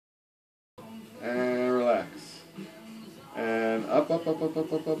up, up, up,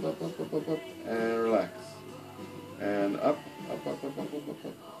 up, up, up, up, up, up, up, up, and relax. And up, up, up, up, up, up, up,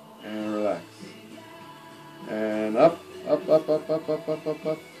 up, and relax. And up, up, up, up, up, up, up, up,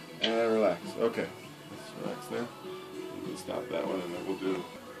 up, and relax. Okay, let's relax there. You can stop that one, and then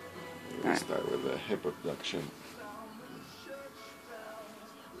we'll start with the hip abduction.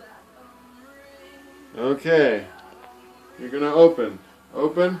 Okay, you're gonna open.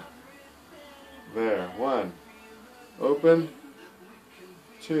 Open. There. 1. Open.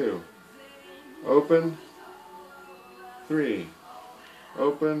 2. Open. 3.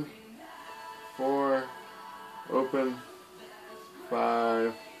 Open. 4. Open.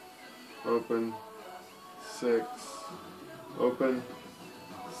 5. Open. 6. Open.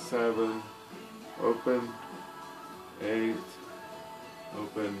 7. Open. 8.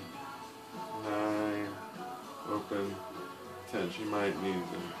 Open. 9. Open. 10. She might need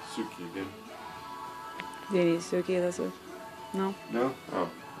Suki again. Do you need Suki, Elizabeth? No? No? Oh,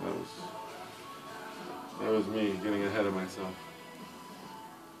 that was me getting ahead of myself.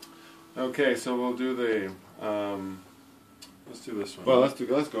 Okay, so we'll do the let's do this one. Well,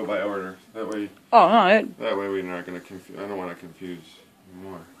 let's go by order. That way. Oh no! That way we're not going to confuse. I don't want to confuse you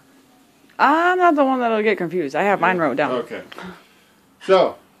more. I'm not the one that'll get confused. I have mine wrote down. Okay.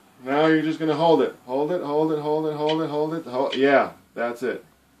 So now you're just going to hold it. Hold it. Hold it. Hold it. Hold it. Hold it. Hold. Yeah, that's it.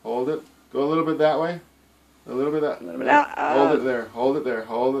 Hold it. Go a little bit that way. A little bit that. A little bit out. Hold it there. Hold it there.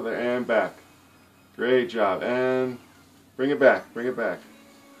 Hold it there. And back. Great job. And bring it back. Bring it back.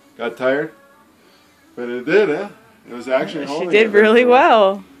 Got tired? But it did, huh? It was actually holding it. She did really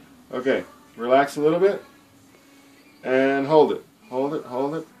well. Okay. Relax a little bit. And hold it. Hold it.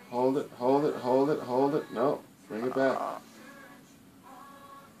 Hold it. Hold it. Hold it. Hold it. Hold it. No. Bring it back.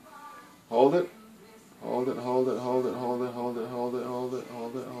 Hold it. Hold it, hold it, hold it, hold it, hold it, hold it, hold it,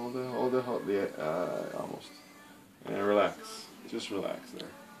 hold it, hold it, hold it, hold it, almost. And relax. Just relax there.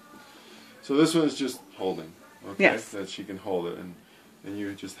 So this one's just holding. Okay? Yes. That she can hold it, and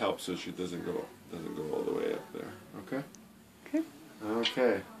you just help so she doesn't go all the way up there. Okay? Okay.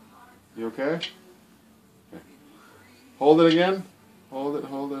 Okay. You okay? Okay. Hold it again. Hold it,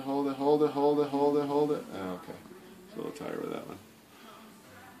 hold it, hold it, hold it, hold it, hold it, hold it. Okay. It's a little tired with that one.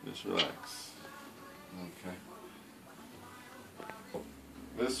 Just relax. Okay.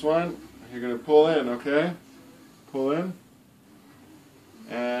 This one, you're going to pull in, okay? Pull in.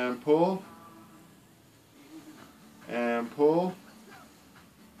 And pull. And pull.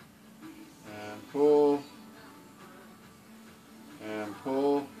 And pull. And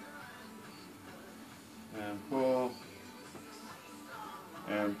pull. And pull.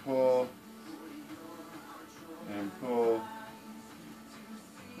 And pull. And pull.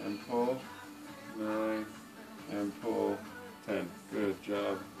 And pull. 9 and pull 10. Good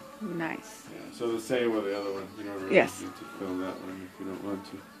job. Nice. Yeah, so the same with the other one. You don't really need to film that one if you don't want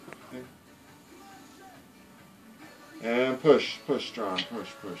to. Okay. And push. Push strong.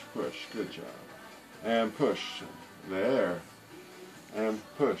 Push, push, push. Good job. And push. There. And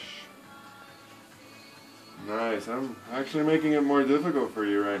push. Nice. I'm actually making it more difficult for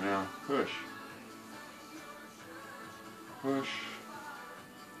you right now. Push. Push.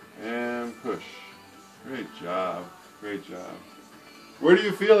 And push. Great job. Great job. Where do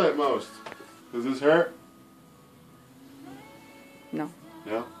you feel it most? Does this hurt? No.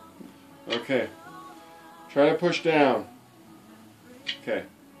 No? Okay. Try to push down. Okay.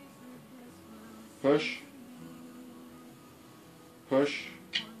 Push. Push.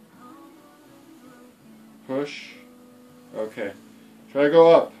 Push. Okay. Try to go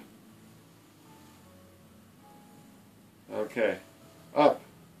up. Okay. Up.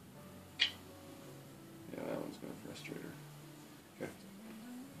 Yeah, that one's going to frustrate her. Okay.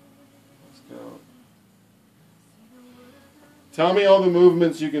 Let's go. Tell me all the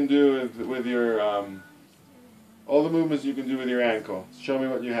movements you can do with your all the movements you can do with your ankle. Show me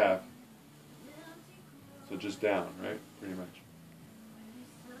what you have. So just down, right? Pretty much.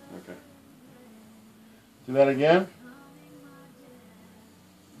 Okay. Do that again.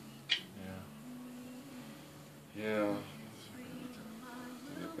 Yeah. Yeah.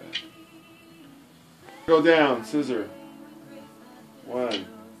 Get back. Go down, scissor. 1.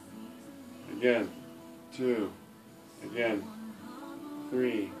 Again. 2. Again.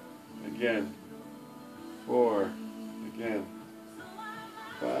 3. Again. 4. Again.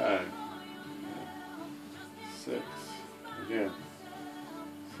 5. 6. Again.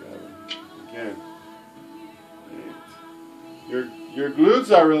 7. Again. 8. Your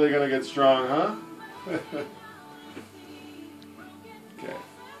glutes are really going to get strong, huh? Okay.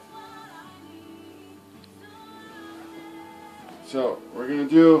 So, we're going to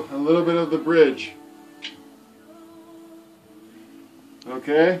do a little bit of the bridge.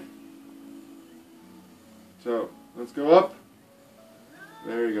 Okay? So, let's go up.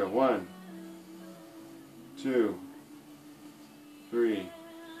 There you go. 1, 2, 3,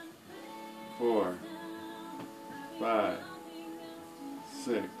 4, 5,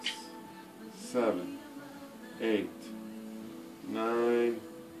 6, 7, 8, 9,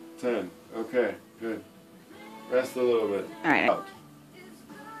 10. Okay, good. Rest a little bit. All right. Out.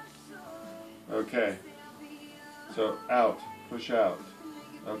 Okay. So out. Push out.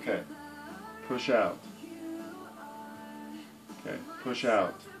 Okay. Push out. Okay. Push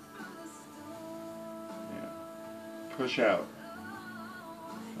out. Yeah. Push out.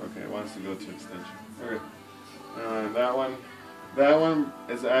 Okay. It wants to go to extension. Okay. That one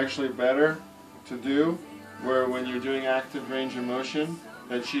is actually better to do, where when you're doing active range of motion,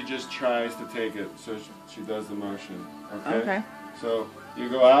 that she just tries to take it, so she does the motion. Okay? Okay. So you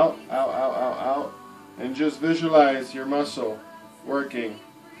go out, out, out, out, out, and just visualize your muscle working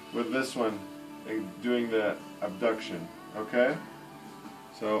with this one, doing the abduction. Okay?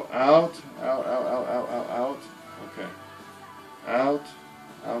 So out, out, out, out, out, out, out. Okay. Out,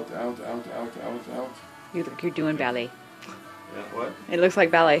 out, out, out, out, out, out. You look, you're doing ballet. Yeah, what? It looks like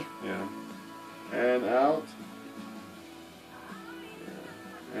ballet. Yeah. And out.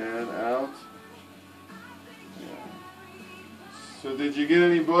 And out. Yeah. So did you get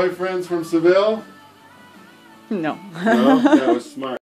any boyfriends from Seville? No. No? That was smart.